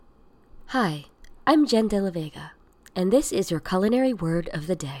Hi, I'm Jen De La Vega, and this is your culinary word of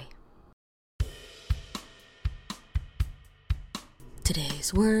the day.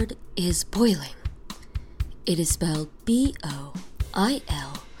 Today's word is boiling. It is spelled B-O-I-L-I-N-G.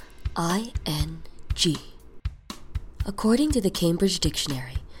 According to the Cambridge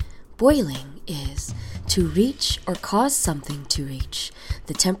Dictionary, boiling is to reach or cause something to reach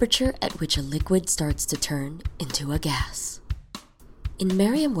the temperature at which a liquid starts to turn into a gas. In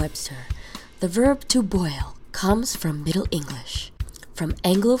Merriam-Webster, the verb to boil comes from Middle English, from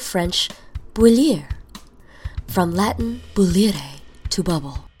Anglo-French bouillir, from Latin bullire, to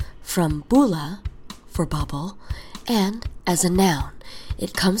bubble, from bulla, for bubble, and as a noun,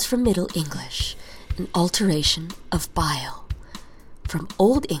 it comes from Middle English, an alteration of bile, from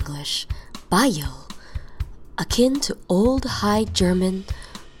Old English, bile, akin to Old High German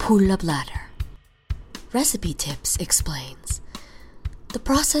pullabladder. Recipe Tips explains, the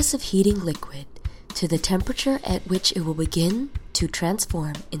process of heating liquid to the temperature at which it will begin to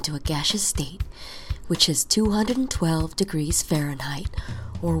transform into a gaseous state, which is 212 degrees Fahrenheit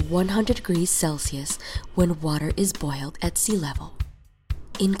or 100 degrees Celsius when water is boiled at sea level.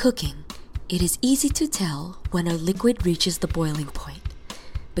 In cooking, it is easy to tell when a liquid reaches the boiling point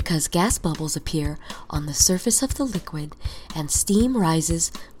because gas bubbles appear on the surface of the liquid and steam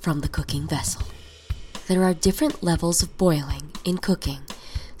rises from the cooking vessel. There are different levels of boiling in cooking,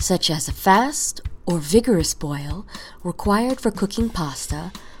 such as a fast or vigorous boil required for cooking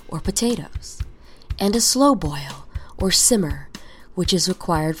pasta or potatoes, and a slow boil or simmer, which is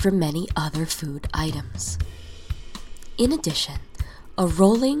required for many other food items. In addition, a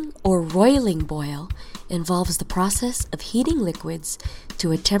rolling or roiling boil involves the process of heating liquids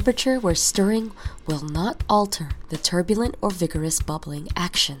to a temperature where stirring will not alter the turbulent or vigorous bubbling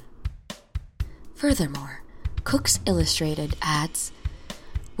action. Furthermore, Cooks Illustrated adds,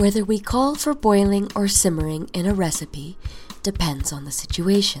 whether we call for boiling or simmering in a recipe depends on the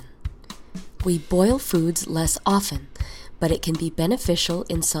situation. We boil foods less often, but it can be beneficial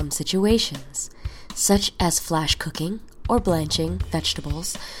in some situations, such as flash cooking or blanching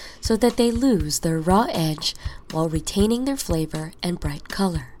vegetables so that they lose their raw edge while retaining their flavor and bright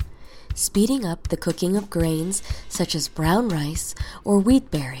color, speeding up the cooking of grains such as brown rice or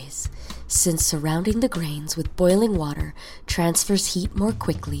wheat berries, since surrounding the grains with boiling water transfers heat more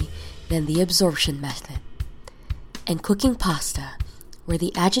quickly than the absorption method, and cooking pasta, where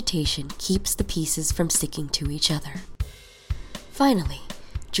the agitation keeps the pieces from sticking to each other. Finally,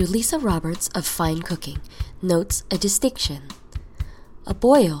 Julissa Roberts of Fine Cooking notes a distinction. A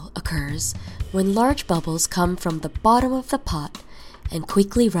boil occurs when large bubbles come from the bottom of the pot and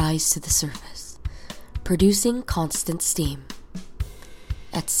quickly rise to the surface, producing constant steam.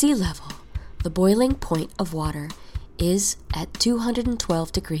 At sea level, the boiling point of water is at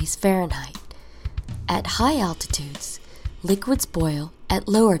 212 degrees Fahrenheit. At high altitudes, liquids boil at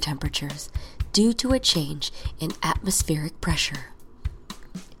lower temperatures due to a change in atmospheric pressure.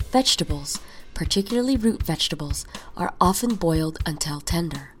 Vegetables, particularly root vegetables, are often boiled until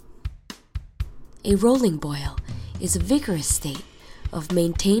tender. A rolling boil is a vigorous state of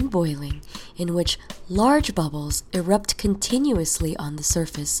maintained boiling in which large bubbles erupt continuously on the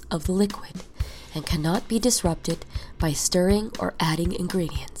surface of the liquid and cannot be disrupted by stirring or adding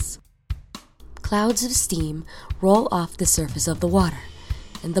ingredients. Clouds of steam roll off the surface of the water,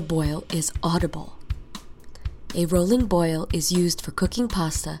 and the boil is audible. A rolling boil is used for cooking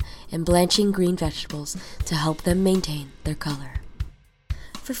pasta and blanching green vegetables to help them maintain their color.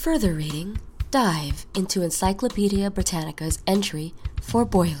 For further reading, dive into Encyclopedia Britannica's entry for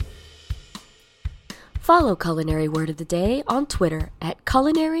boiling. Follow Culinary Word of the Day on Twitter at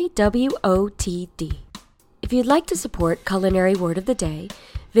CulinaryWOTD. If you'd like to support Culinary Word of the Day,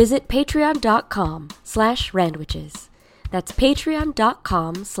 visit patreon.com/randwiches. That's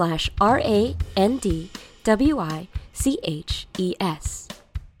patreon.com/RANDWICHES.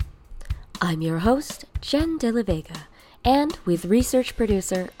 I'm your host, Jen De La Vega, and with research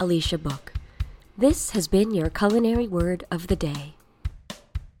producer Alicia Book. This has been your Culinary Word of the Day.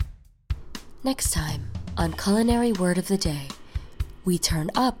 Next time on Culinary Word of the Day, we turn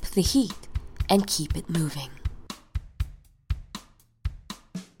up the heat and keep it moving.